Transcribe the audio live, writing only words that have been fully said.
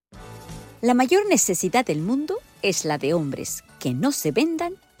La mayor necesidad del mundo es la de hombres que no se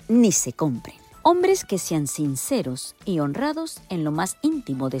vendan ni se compren. Hombres que sean sinceros y honrados en lo más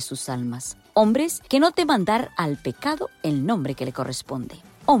íntimo de sus almas. Hombres que no teman dar al pecado el nombre que le corresponde.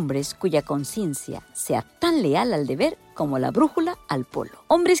 Hombres cuya conciencia sea tan leal al deber como la brújula al polo.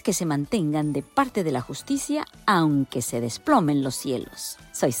 Hombres que se mantengan de parte de la justicia aunque se desplomen los cielos.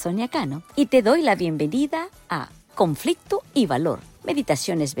 Soy Sonia Cano y te doy la bienvenida a Conflicto y Valor.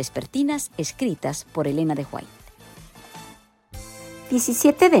 Meditaciones vespertinas escritas por Elena de White.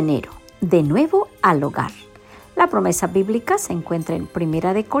 17 de enero. De nuevo al hogar. La promesa bíblica se encuentra en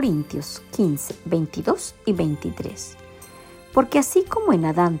 1 Corintios 15, 22 y 23. Porque así como en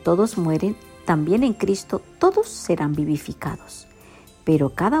Adán todos mueren, también en Cristo todos serán vivificados,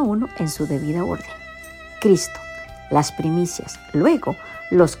 pero cada uno en su debida orden. Cristo, las primicias, luego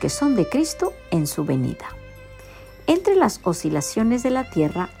los que son de Cristo en su venida. Entre las oscilaciones de la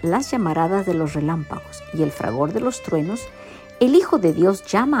tierra, las llamaradas de los relámpagos y el fragor de los truenos, el Hijo de Dios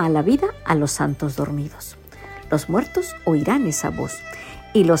llama a la vida a los santos dormidos. Los muertos oirán esa voz,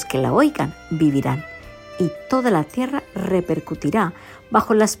 y los que la oigan vivirán, y toda la tierra repercutirá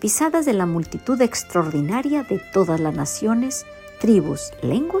bajo las pisadas de la multitud extraordinaria de todas las naciones, tribus,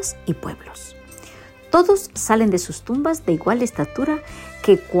 lenguas y pueblos. Todos salen de sus tumbas de igual estatura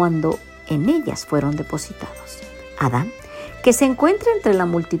que cuando en ellas fueron depositados. Adán, que se encuentra entre la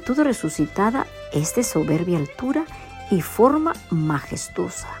multitud resucitada, es de soberbia altura y forma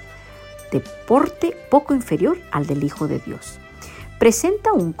majestuosa, de porte poco inferior al del Hijo de Dios.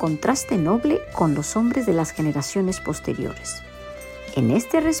 Presenta un contraste noble con los hombres de las generaciones posteriores. En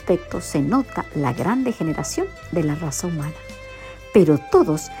este respecto se nota la gran degeneración de la raza humana, pero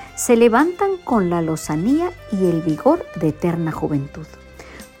todos se levantan con la lozanía y el vigor de eterna juventud.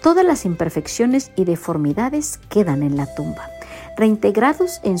 Todas las imperfecciones y deformidades quedan en la tumba,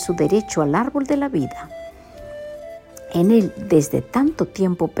 reintegrados en su derecho al árbol de la vida. En él, desde tanto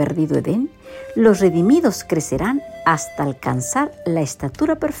tiempo perdido Edén, los redimidos crecerán hasta alcanzar la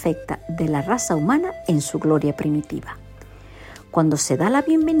estatura perfecta de la raza humana en su gloria primitiva. Cuando se da la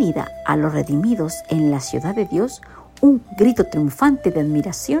bienvenida a los redimidos en la ciudad de Dios, un grito triunfante de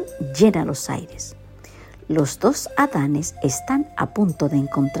admiración llena los aires. Los dos Adanes están a punto de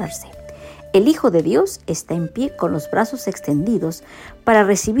encontrarse. El Hijo de Dios está en pie con los brazos extendidos para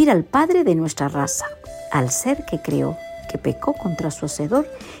recibir al Padre de nuestra raza, al ser que creó, que pecó contra su Hacedor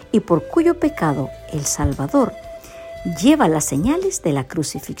y por cuyo pecado el Salvador lleva las señales de la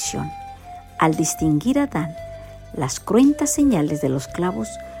crucifixión. Al distinguir a Adán las cruentas señales de los clavos,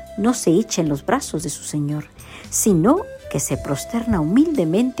 no se echa en los brazos de su Señor, sino que se prosterna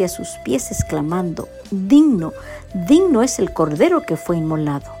humildemente a sus pies exclamando: digno, digno es el Cordero que fue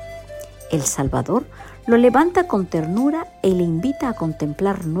inmolado. El Salvador lo levanta con ternura y le invita a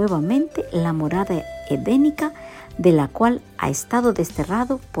contemplar nuevamente la morada edénica de la cual ha estado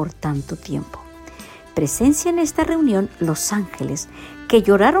desterrado por tanto tiempo. Presencia en esta reunión los ángeles que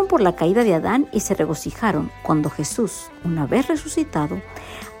lloraron por la caída de Adán y se regocijaron cuando Jesús, una vez resucitado,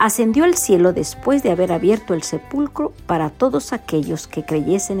 ascendió al cielo después de haber abierto el sepulcro para todos aquellos que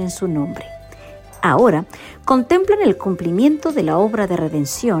creyesen en su nombre. Ahora contemplan el cumplimiento de la obra de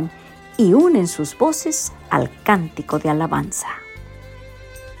redención y unen sus voces al cántico de alabanza.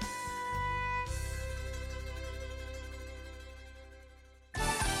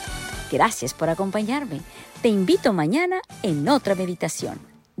 Gracias por acompañarme. Te invito mañana en otra meditación.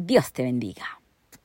 Dios te bendiga.